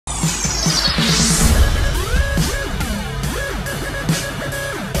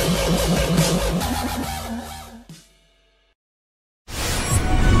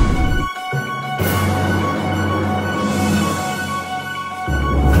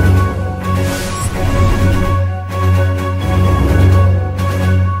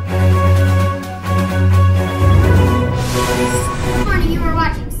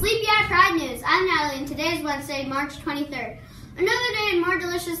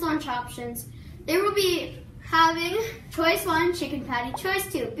delicious lunch options. They will be having choice 1, chicken patty,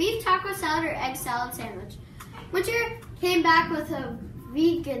 choice 2, beef taco salad or egg salad sandwich. Winter came back with a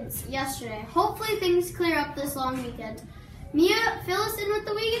vegans yesterday. Hopefully things clear up this long weekend. Mia, fill us in with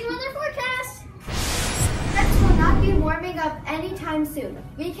the weekend weather forecast. Temps will not be warming up anytime soon.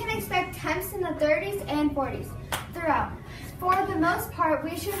 We can expect temps in the 30s and 40s throughout. For the most part,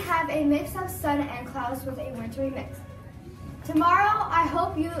 we should have a mix of sun and clouds with a wintry mix. Tomorrow, I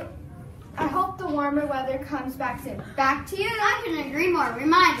hope the warmer weather comes back soon. Back to you. I couldn't agree more.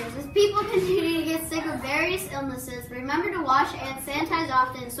 Reminders, as people continue to get sick of various illnesses, remember to wash and sanitize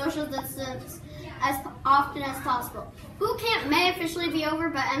often and social distance as often as possible. Boot camp may officially be over,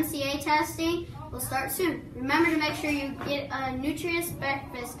 but MCA testing will start soon. Remember to make sure you get a nutritious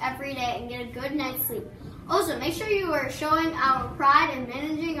breakfast every day and get a good night's sleep. Also, make sure you are showing our pride in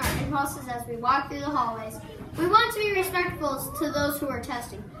managing our impulses as we walk through the hallways. We want to be respectful to those who are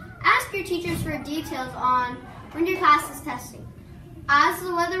testing. Ask your teachers for details on when your class is testing. As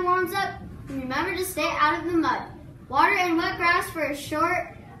the weather warms up, remember to stay out of the mud. Water and wet grass for a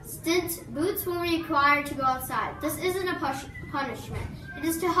short stint. Boots will be required to go outside. This isn't a punishment. It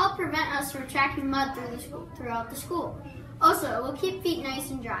is to help prevent us from tracking mud throughout the school. Also, it will keep feet nice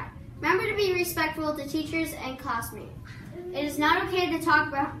and dry. Remember to be respectful to teachers and classmates. It is not okay to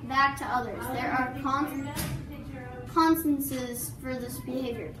talk back to others. There are consequences for this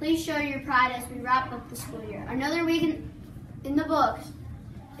behavior. Please show your pride as we wrap up the school year. Another week in the books.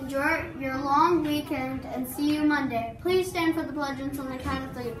 Enjoy your long weekend and see you Monday. Please stand for the pledge on the count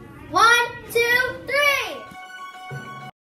of 3. 1,